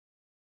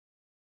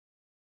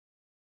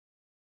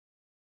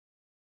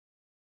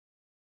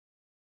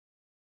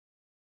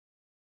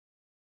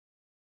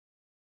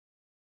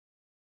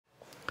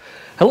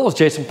Hello, it's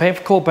Jason Payne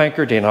for Coldwell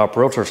Banker, Harper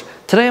Realtors.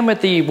 Today I'm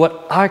at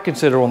what I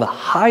consider one of the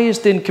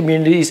highest end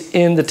communities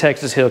in the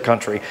Texas Hill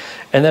Country,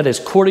 and that is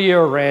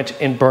Cordillera Ranch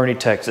in Boerne,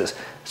 Texas.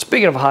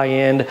 Speaking of high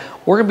end,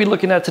 we're going to be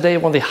looking at today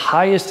one of the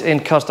highest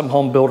end custom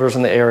home builders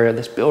in the area.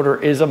 This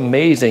builder is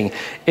amazing.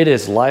 It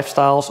is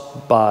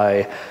Lifestyles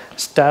by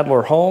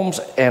Stadler Homes,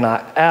 and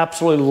I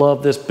absolutely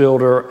love this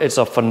builder. It's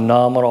a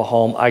phenomenal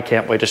home. I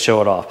can't wait to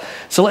show it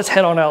off. So let's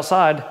head on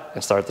outside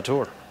and start the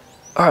tour.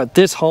 All right,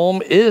 this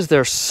home is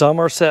their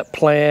Somerset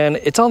Plan.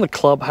 It's on the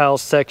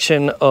clubhouse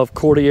section of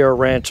Cordillera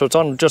Ranch, so it's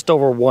on just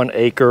over 1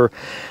 acre.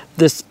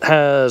 This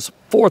has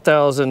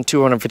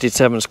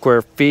 4,257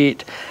 square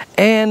feet,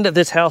 and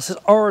this house has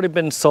already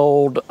been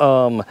sold.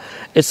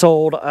 It's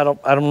sold,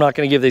 I'm not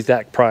gonna give the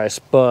exact price,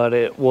 but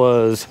it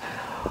was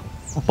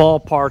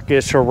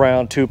ballparkish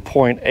around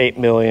 2.8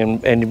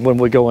 million. And when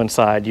we go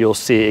inside, you'll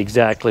see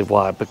exactly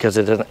why, because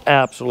it's an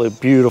absolutely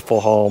beautiful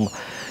home.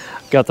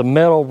 Got the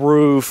metal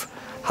roof,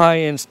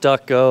 high-end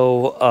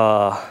stucco.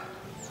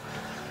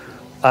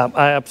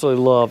 I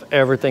absolutely love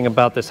everything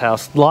about this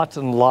house. Lots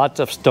and lots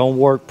of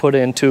stonework put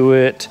into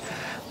it.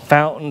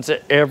 Fountains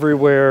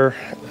everywhere.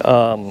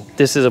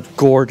 This is a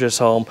gorgeous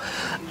home.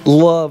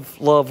 Love,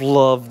 love,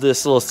 love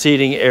this little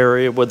seating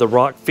area with the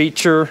rock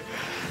feature.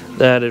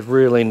 That is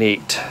really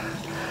neat.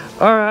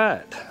 All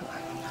right.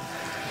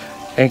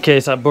 In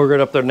case I boogered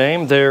up their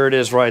name, there it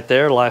is right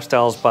there,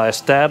 Lifestyles by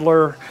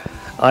Stadler.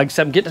 Like I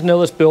said, I'm getting to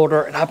know this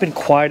builder, and I've been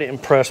quite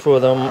impressed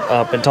with them.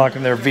 I've been talking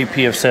to their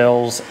VP of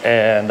sales,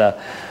 and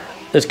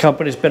this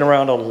company's been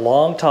around a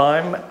long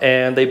time,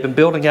 and they've been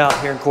building out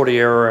here in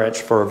Cordillera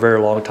Ranch for a very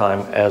long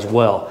time as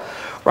well.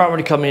 Right when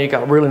you come in, you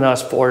got a really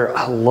nice foyer.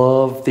 I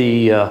love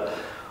the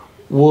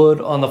wood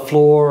on the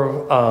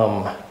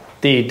floor.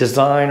 The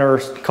designer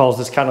calls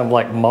this kind of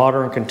like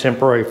modern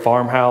contemporary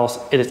farmhouse.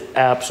 It is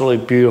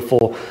absolutely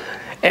beautiful.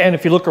 And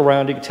if you look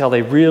around, you can tell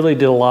they really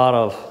did a lot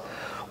of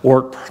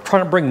work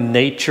trying to bring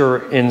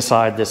nature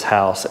inside this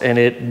house, and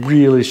it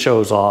really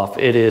shows off.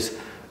 It is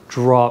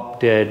drop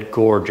dead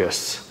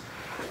gorgeous.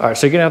 All right,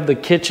 so you're gonna have the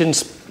kitchen,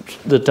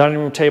 the dining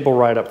room table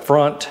right up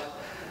front,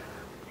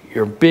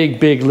 your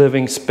big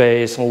living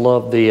space. I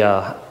love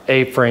the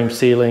A-frame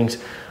ceilings,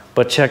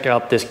 but check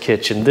out this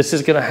kitchen. This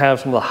is gonna have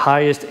some of the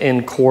highest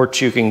end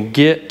quartz you can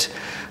get,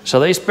 so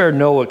they spare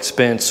no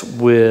expense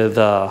with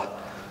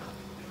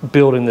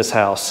building this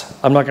house.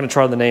 I'm not gonna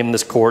try the name of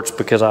this quartz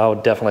because I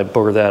would definitely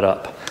booger that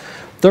up.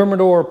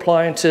 Thermador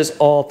appliances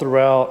all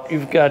throughout.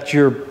 You've got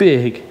your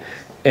big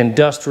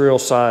industrial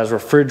size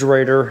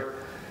refrigerator.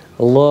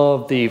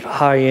 Love the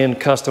high-end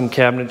custom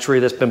cabinetry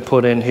that's been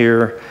put in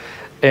here.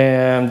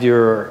 And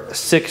your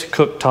 6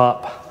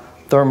 cooktop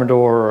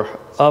Thermador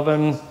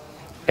oven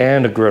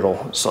and a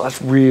griddle. So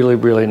that's really,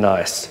 really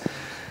nice.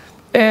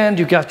 And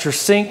you've got your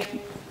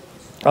sink.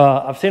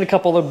 I've seen a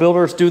couple of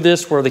builders do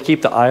this where they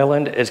keep the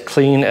island as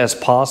clean as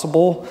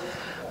possible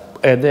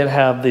and then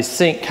have the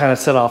sink kind of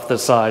set off the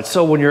side.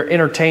 So when you're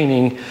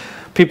entertaining,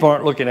 people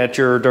aren't looking at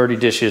your dirty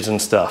dishes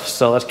and stuff.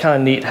 So that's kind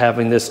of neat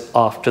having this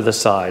off to the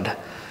side.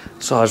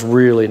 So it's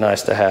really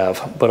nice to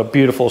have, but a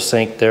beautiful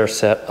sink there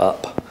set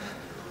up.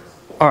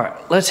 All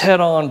right, let's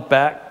head on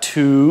back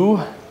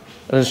to,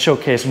 let's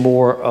showcase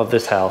more of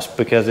this house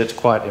because it's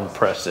quite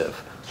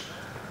impressive.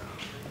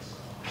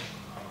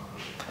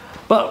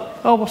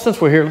 But, well, since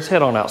we're here, let's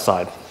head on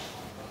outside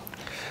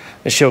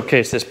and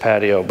showcase this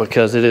patio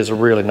because it is a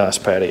really nice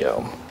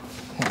patio.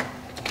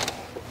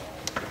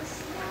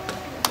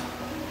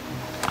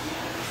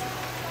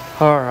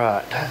 All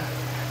right,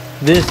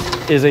 this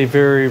is a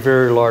very,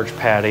 very large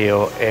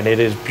patio, and it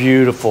is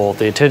beautiful.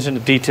 The attention to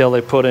detail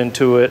they put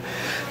into it.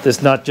 This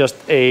is not just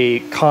a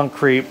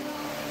concrete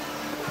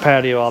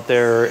patio out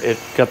there. It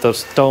got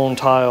those stone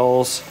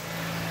tiles,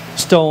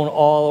 stone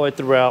all the way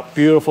throughout.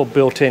 Beautiful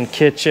built-in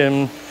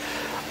kitchen.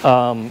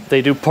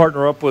 They do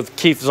partner up with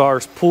Keith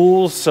Czar's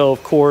Pools, so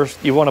of course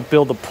you want to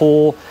build the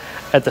pool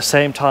at the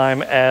same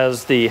time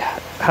as the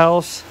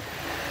house,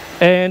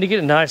 and you get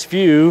a nice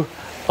view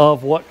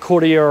of what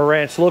Cordillera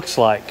Ranch looks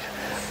like.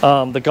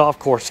 The golf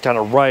course is kind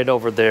of right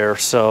over there,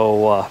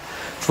 so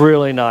it's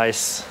really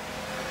nice.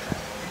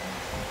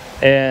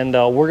 And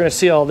we're going to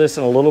see all this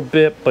in a little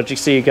bit, but you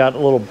see you got a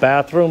little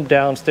bathroom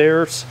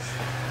downstairs,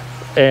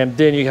 and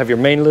then you have your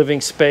main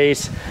living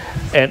space.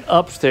 And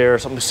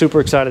upstairs, I'm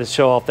super excited to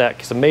show off that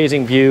because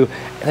amazing view.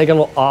 And they got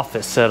a little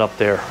office set up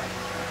there.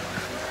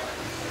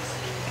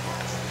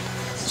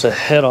 So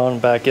head on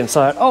back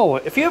inside. Oh,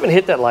 if you haven't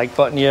hit that like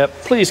button yet,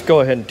 please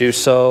go ahead and do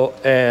so.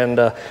 And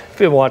if you've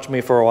been watching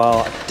me for a while,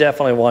 I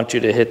definitely want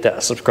you to hit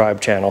that subscribe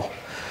channel.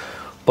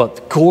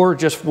 But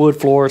gorgeous wood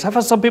floors. I've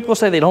had some people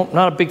say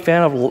not a big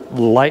fan of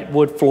light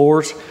wood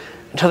floors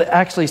until they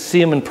actually see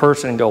them in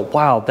person and go,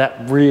 wow,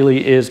 that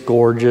really is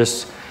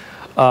gorgeous.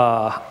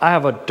 I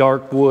have a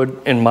dark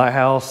wood in my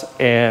house,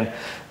 and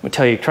let me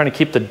tell you, trying to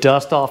keep the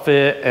dust off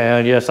it.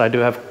 And yes, I do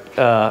have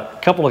a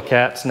couple of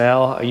cats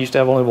now. I used to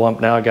have only one,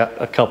 but now I got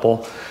a couple,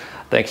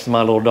 thanks to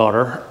my little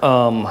daughter.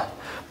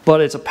 But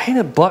it's a pain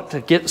in the butt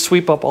to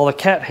sweep up all the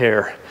cat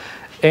hair.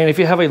 And if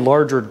you have a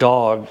larger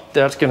dog,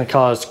 that's going to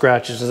cause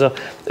scratches and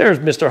stuff. There's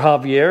Mr.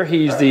 Javier.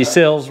 He's the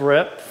sales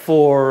rep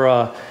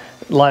for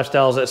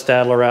Lifestyles at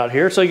Stadler out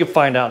here. So you can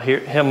find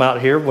him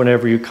out here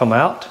whenever you come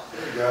out.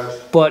 Hey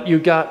guys. But you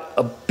got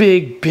a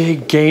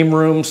big game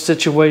room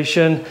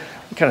situation.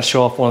 Kind of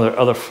show off one of their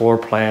other floor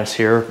plans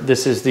here.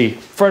 This is the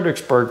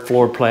Fredericksburg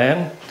floor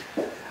plan,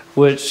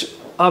 which,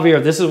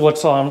 Javier, this is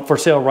what's on for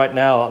sale right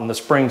now in the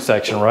spring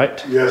section,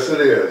 right? Yes,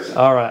 it is.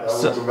 All right.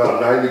 That one's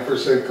about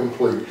 90%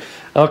 complete.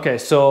 Okay,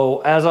 so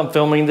as I'm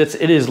filming this,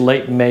 it is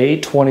late May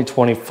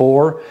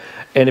 2024.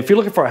 And if you're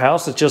looking for a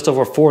house that's just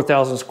over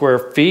 4,000 square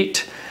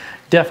feet,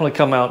 definitely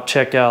come out,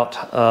 check out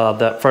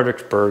that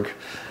Fredericksburg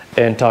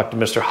and talk to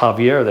Mr.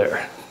 Javier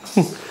there.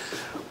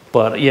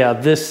 But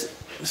yeah,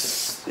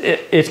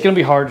 it's going to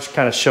be hard to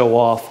kind of show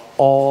off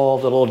all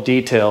the little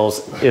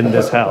details in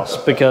this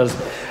house because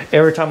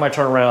every time I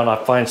turn around,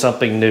 I find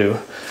something new.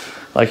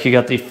 Like you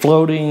got the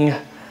floating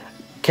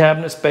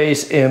cabinet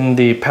space in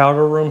the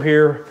powder room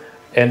here,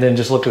 and then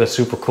just look at the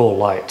super cool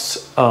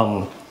lights.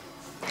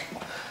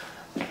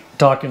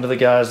 Talking to the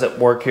guys that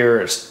work here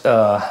at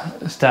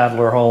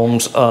Stadler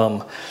Homes,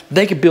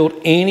 they could build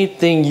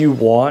anything you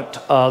want.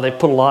 They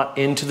put a lot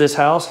into this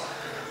house,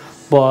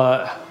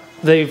 but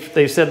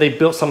they've said they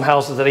built some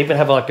houses that even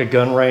have like a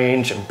gun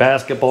range and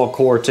basketball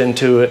courts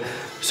into it.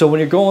 So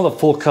when you're going with a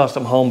full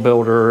custom home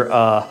builder,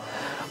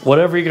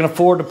 whatever you can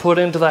afford to put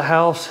into the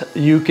house,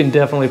 you can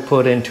definitely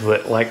put into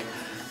it. Like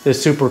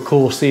this super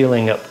cool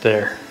ceiling up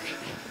there.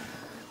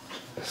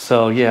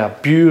 So yeah,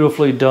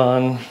 beautifully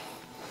done.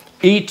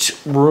 Each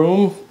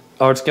room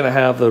is going to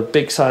have a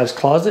big size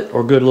closet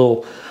or good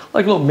little,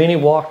 like a little mini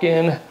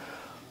walk-in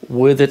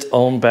with its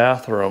own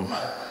bathroom.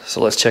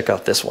 So let's check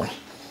out this one.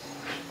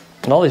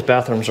 And all these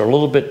bathrooms are a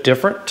little bit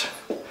different.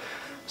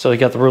 So you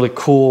got the really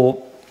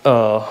cool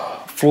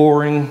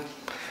flooring,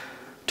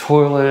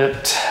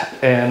 toilet,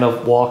 and a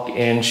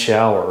walk-in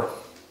shower.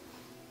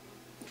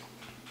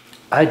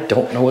 I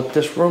don't know what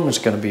this room is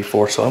going to be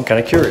for, so I'm kind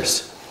of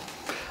curious.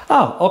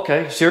 Oh,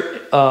 okay, so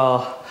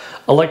your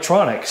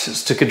electronics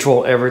is to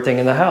control everything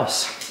in the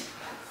house.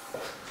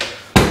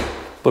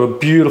 But a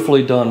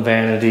beautifully done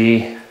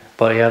vanity.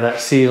 But yeah, that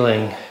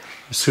ceiling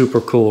is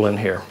super cool in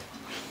here.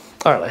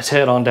 All right, let's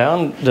head on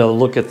down to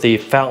look at the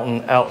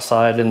fountain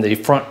outside in the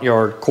front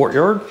yard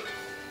courtyard.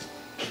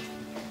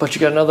 But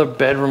you got another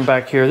bedroom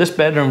back here. This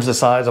bedroom's the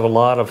size of a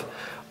lot of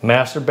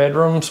master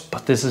bedrooms,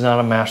 but this is not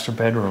a master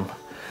bedroom.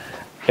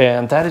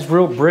 And that is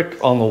real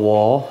brick on the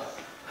wall.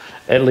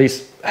 At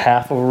least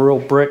half of a real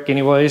brick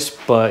anyways,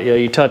 but yeah,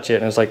 you touch it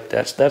and it's like,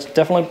 that's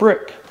definitely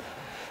brick.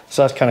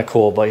 So that's kind of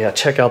cool. But yeah,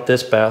 check out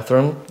this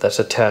bathroom that's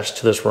attached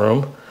to this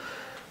room.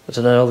 It's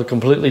another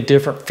completely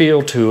different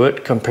feel to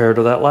it compared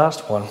to that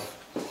last one.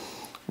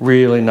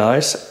 Really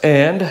nice.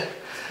 And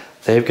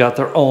they've got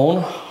their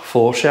own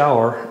full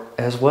shower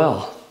as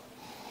well.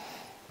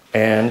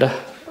 And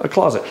a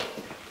closet.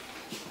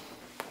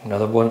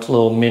 Another one's a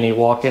little mini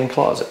walk-in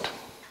closet.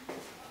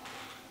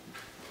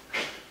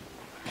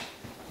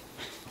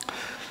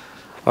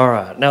 All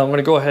right, now I'm going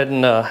to go ahead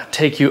and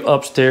take you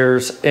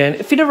upstairs. And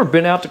if you've never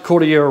been out to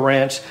Cordillera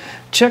Ranch,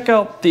 check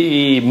out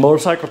the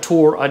motorcycle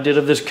tour I did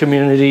of this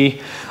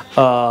community.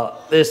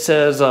 It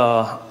says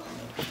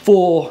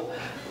full,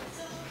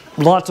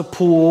 lots of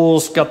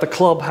pools, got the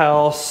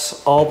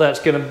clubhouse, all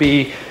that's going to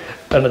be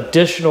an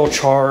additional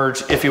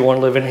charge if you want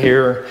to live in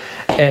here.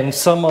 And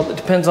some of it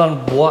depends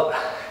on what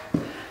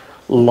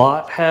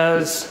lot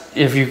has,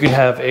 if you can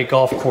have a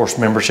golf course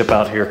membership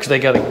out here, because they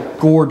got a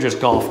gorgeous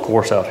golf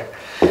course out here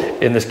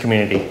in this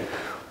community.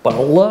 But I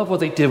love what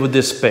they did with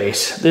this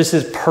space. This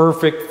is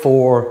perfect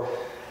for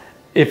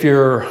if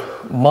your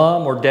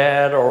mom or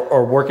dad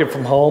are working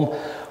from home.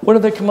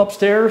 When they come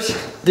upstairs,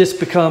 this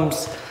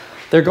becomes,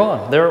 they're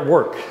gone, they're at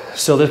work.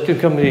 So this could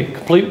become a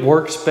complete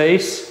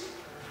workspace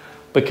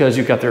because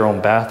you've got their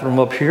own bathroom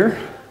up here.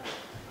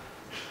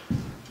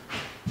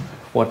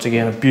 Once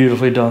again, a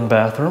beautifully done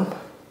bathroom.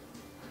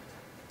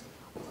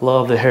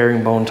 Love the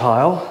herringbone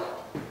tile.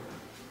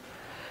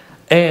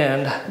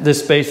 And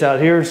this space out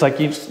here, it's like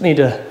you just need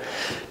to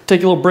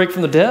take a little break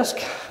from the desk,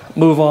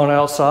 move on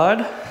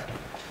outside.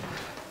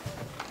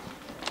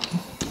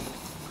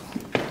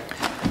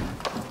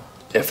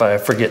 If I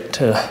forget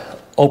to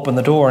open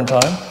the door in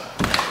time.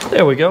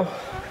 There we go.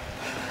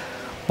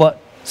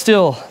 But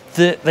still,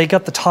 they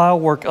got the tile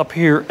work up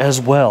here as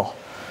well.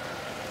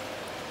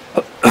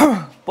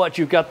 But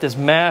you've got this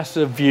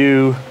massive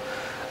view.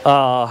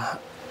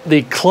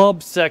 The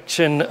club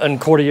section in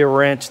Cordillera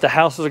Ranch, the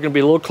houses are going to be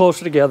a little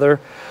closer together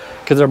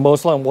because they're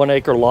mostly on 1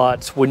 acre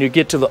lots. When you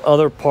get to the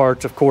other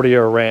parts of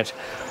Cordillera Ranch,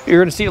 you're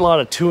going to see a lot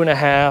of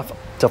 2.5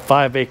 to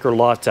 5 acre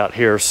lots out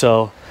here.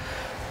 So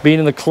being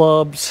in the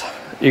clubs,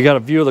 you got a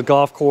view of the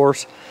golf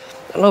course.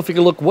 I don't know if you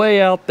can look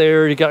way out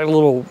there, you got a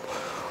little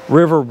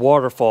river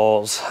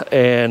waterfalls,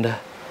 and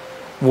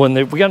when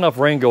we got enough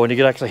rain going, you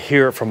can actually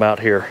hear it from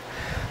out here.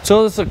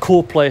 So this is a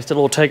cool place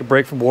to take a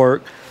break from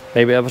work.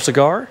 Maybe have a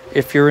cigar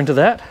if you're into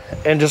that,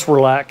 and just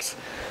relax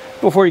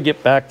before you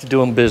get back to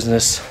doing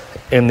business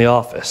in the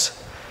office.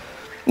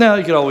 Now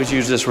you can always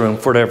use this room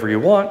for whatever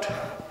you want.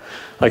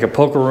 like a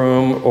poker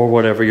room or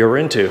whatever you're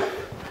into.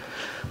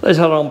 Let's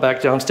head on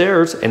back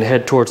downstairs and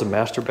head towards the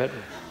master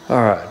bedroom.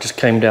 All right, just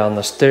came down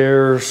the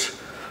stairs.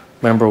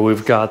 Remember,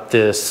 we've got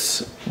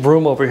this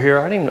room over here.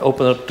 I didn't even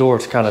open up the door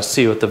to kind of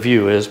see what the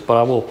view is, but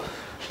I will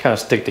kind of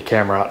stick the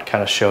camera out to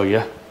kind of show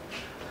you.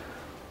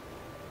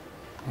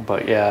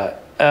 But yeah,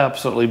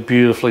 absolutely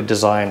beautifully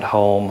designed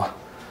home.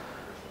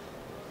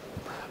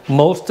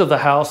 Most of the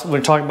house, when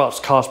we're talking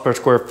about cost per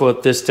square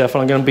foot, this is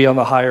definitely going to be on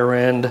the higher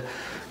end,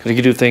 because you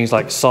can do things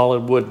like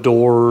solid wood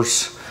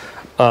doors.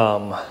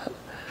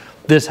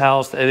 This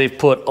house, they've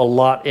put a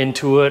lot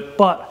into it,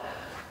 but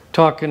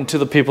talking to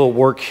the people who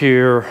work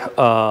here,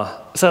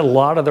 said a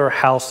lot of their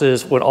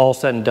houses, when all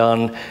said and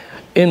done,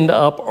 end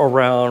up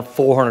around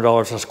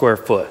 $400 a square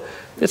foot.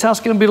 This house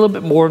is going to be a little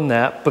bit more than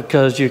that,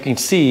 because you can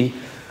see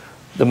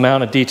the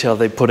amount of detail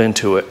they put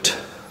into it.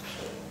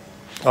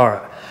 All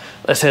right,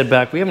 let's head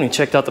back. We haven't even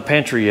checked out the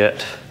pantry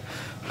yet,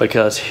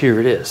 because here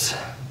it is.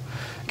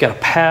 Got a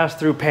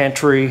pass-through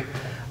pantry.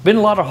 Been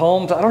in a lot of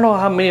homes. I don't know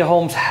how many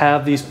homes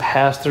have these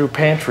pass-through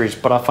pantries,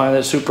 but I find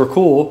it super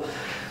cool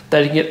that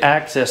you can get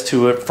access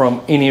to it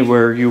from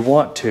anywhere you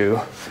want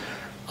to,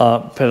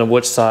 depending on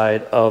which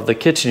side of the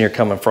kitchen you're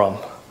coming from.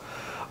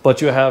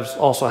 But you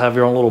also have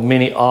your own little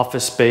mini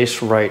office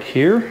space right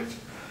here.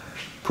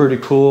 Pretty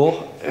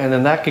cool. And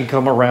then that can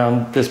come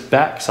around this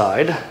back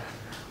side.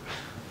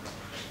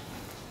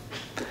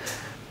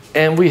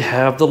 And we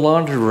have the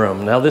laundry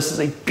room. Now this is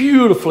a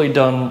beautifully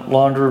done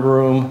laundry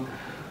room.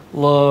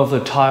 Love the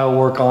tile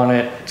work on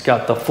it. It's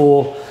got the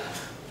full,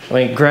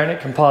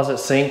 granite composite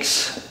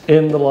sinks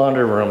in the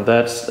laundry room.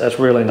 That's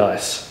really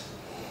nice.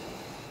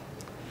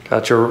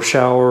 Got your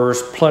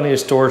showers, plenty of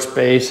storage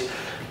space.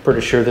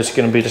 Pretty sure this is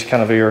going to be just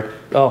kind of your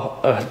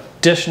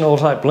additional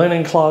type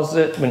linen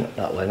closet,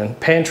 not linen,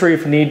 pantry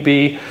if need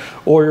be,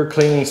 or your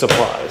cleaning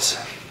supplies.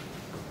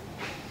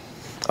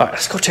 All right,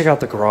 let's go check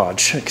out the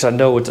garage, because I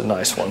know it's a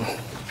nice one.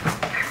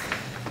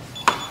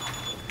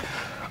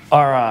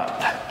 All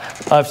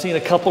right, I've seen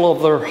a couple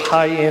of their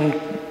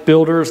high-end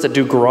builders that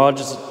do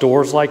garages,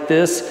 doors like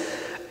this,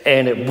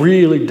 and it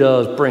really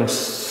does bring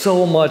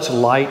so much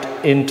light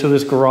into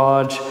this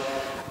garage.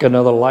 Got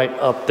another light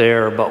up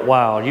there, but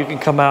wow, you can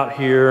come out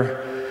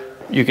here,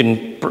 you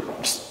can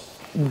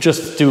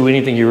just do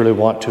anything you really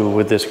want to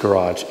with this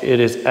garage. It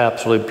is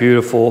absolutely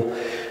beautiful,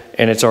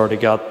 and it's already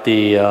got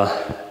the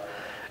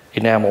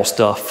enamel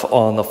stuff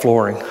on the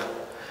flooring.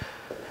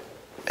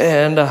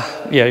 And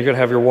yeah, you're gonna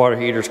have your water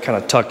heaters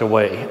kind of tucked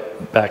away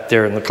back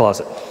there in the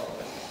closet.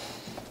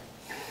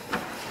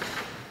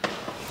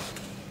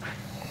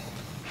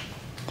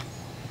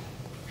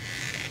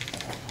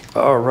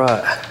 All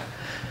right,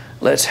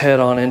 let's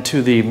head on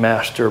into the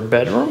master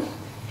bedroom.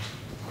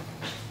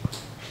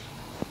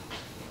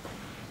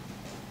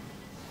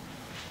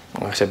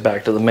 Like I said,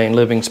 back to the main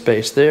living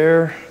space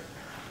there.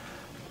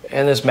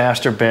 And this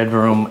master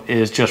bedroom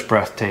is just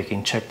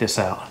breathtaking. Check this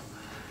out.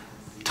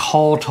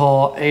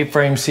 Tall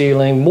A-frame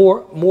ceiling,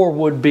 more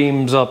wood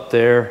beams up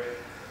there.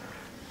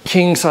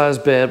 King size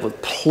bed with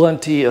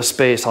plenty of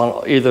space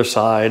on either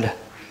side.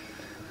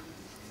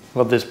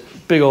 Love this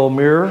big old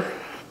mirror.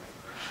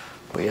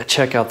 But yeah,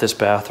 check out this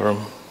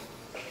bathroom.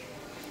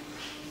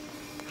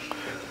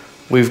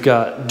 We've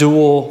got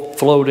dual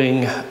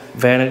floating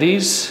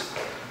vanities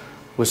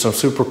with some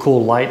super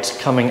cool lights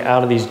coming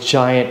out of these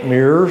giant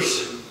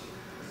mirrors.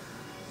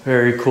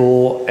 Very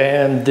cool.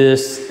 And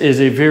this is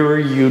a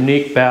very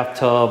unique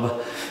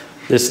bathtub.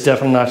 This is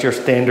definitely not your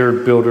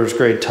standard builder's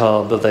grade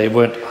tub, but they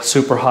went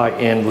super high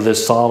end with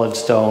this solid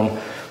stone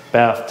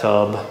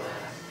bathtub,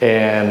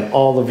 and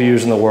all the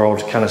views in the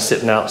world kind of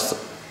sitting out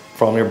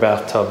from your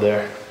bathtub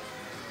there.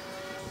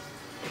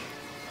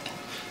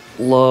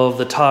 Love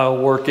the tile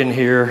work in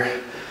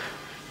here,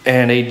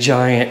 and a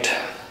giant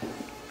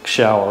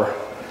shower.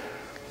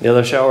 The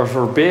other showers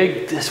were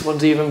big. This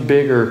one's even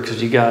bigger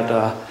because you got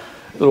a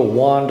little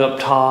wand up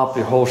top,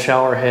 your whole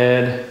shower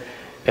head,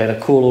 and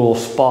a cool little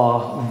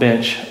spa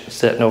bench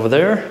sitting over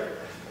there.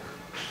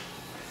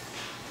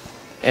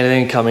 And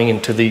then coming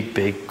into the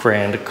big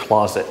grand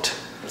closet.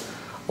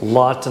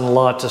 Lots and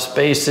lots of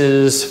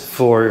spaces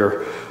for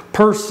your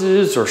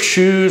purses or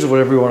shoes,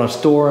 whatever you want to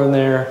store in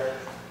there.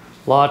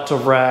 Lots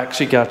of racks.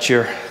 You got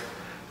your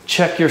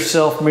check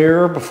yourself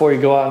mirror before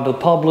you go out into the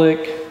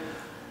public.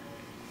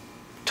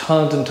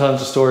 Tons and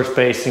tons of storage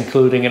space,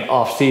 including an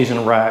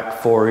off-season rack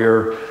for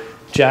your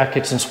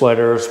jackets and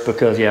sweaters,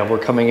 because yeah, we're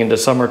coming into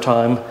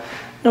summertime.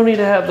 No need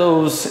to have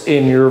those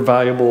in your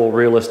valuable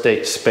real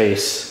estate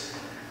space.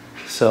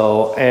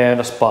 So, and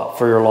a spot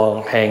for your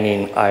long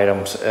hanging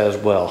items as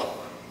well.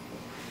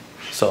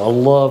 So I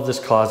love this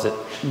closet,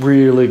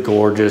 really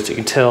gorgeous. You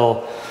can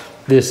tell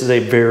this is a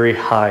very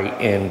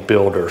high-end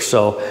builder.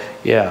 So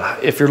yeah,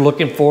 if you're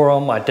looking for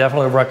them, I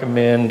definitely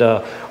recommend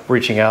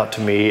reaching out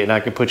to me, and I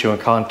can put you in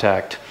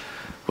contact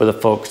with the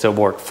folks that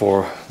work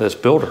for this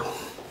builder.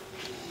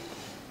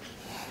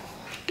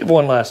 Give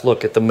one last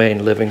look at the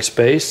main living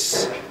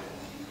space.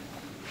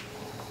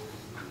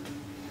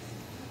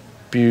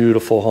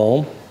 Beautiful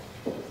home.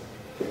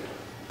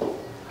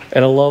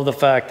 And I love the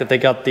fact that they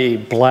got the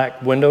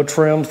black window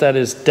trims. That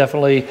is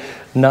definitely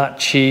not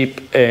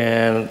cheap,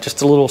 and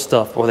just a little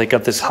stuff where they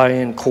got this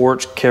high-end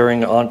quartz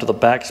carrying onto the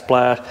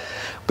backsplash.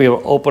 Be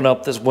able to open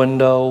up this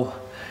window,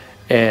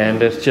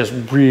 and it's just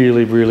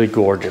really, really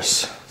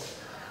gorgeous.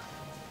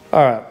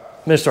 All right,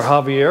 Mr.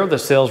 Javier, the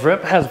sales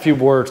rep, has a few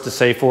words to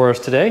say for us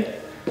today.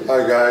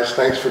 Hi guys,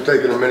 thanks for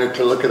taking a minute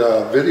to look at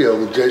a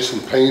video that Jason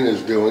Payne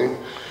is doing.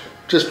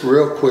 Just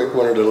real quick,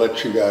 wanted to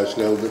let you guys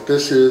know that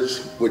this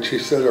is, which he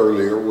said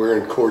earlier, we're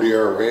in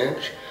Cordillera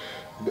Ranch.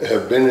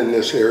 Have been in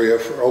this area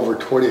for over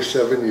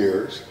 27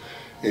 years,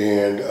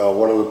 and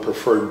one of the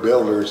preferred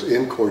builders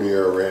in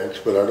Cordillera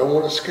Ranch. But I don't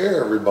want to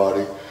scare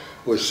everybody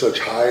with such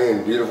high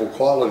and beautiful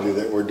quality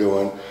that we're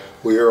doing.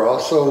 We are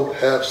also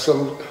have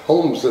some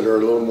homes that are a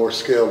little more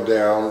scaled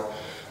down.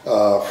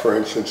 For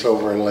instance,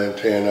 over in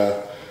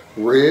Lantana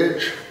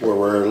Ridge, where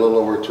we're a little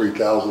over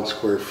 3,000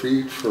 square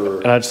feet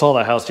for. And I saw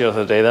that house the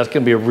other day. That's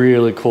going to be a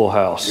really cool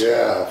house.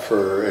 Yeah,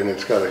 and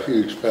it's got a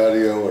huge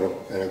patio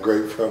and a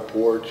great front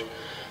porch.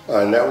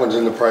 And that one's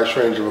in the price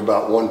range of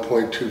about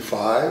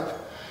 1.25.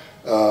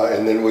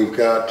 And then we've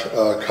got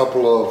a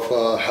couple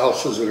of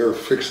houses that are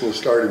fixing to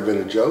start in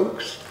Vintage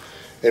Oaks.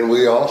 And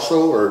we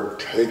also are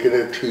taking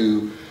it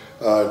to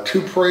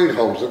 2 parade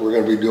homes that we're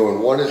going to be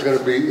doing. One is going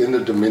to be in the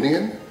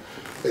Dominion,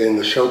 in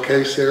the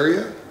showcase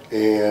area.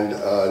 And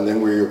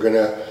then we're going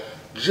to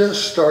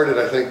just started,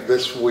 I think,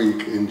 this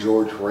week in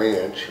George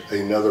Ranch,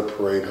 another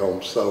parade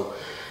home. So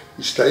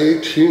stay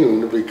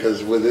tuned,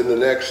 because within the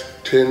next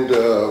 10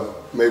 to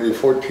maybe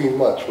 14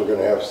 months, we're going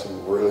to have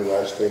some really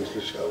nice things to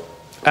show.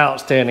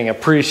 Outstanding.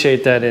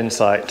 Appreciate that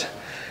insight.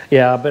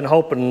 Yeah, I've been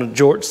hoping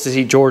to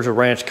see Georgia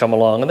Ranch come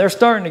along, and they're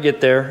starting to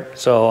get there.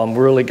 So I'm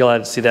really glad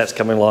to see that's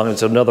coming along.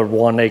 It's another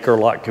 1-acre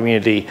lot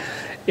community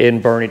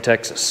in Boerne,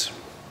 Texas.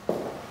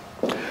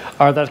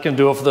 All right, that's going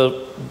to do it for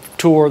the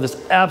tour of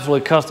this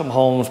absolutely custom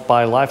homes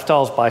by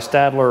Lifestyles by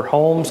Stadler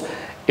Homes.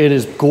 It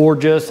is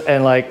gorgeous,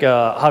 and like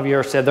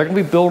Javier said, they're going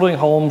to be building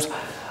homes,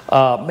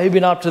 maybe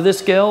not to this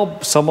scale,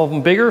 some of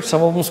them bigger,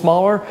 some of them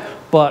smaller,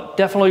 but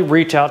definitely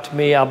reach out to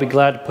me. I'll be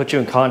glad to put you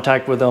in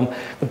contact with them.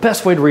 The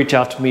best way to reach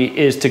out to me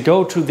is to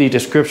go to the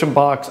description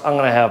box. I'm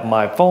going to have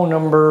my phone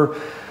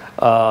number,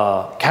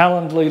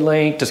 Calendly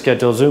link to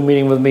schedule a Zoom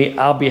meeting with me.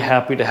 I'll be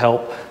happy to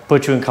help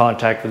put you in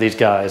contact with these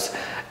guys.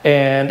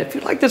 And if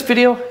you like this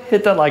video,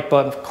 hit that like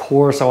button. Of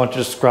course, I want you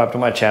to subscribe to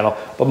my channel.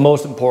 But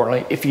most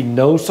importantly, if you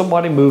know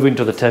somebody moving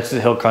to the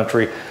Texas Hill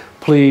Country,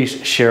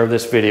 please share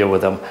this video with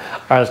them. All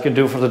right, that's going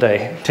to do it for the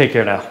day. Take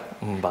care now.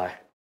 Bye.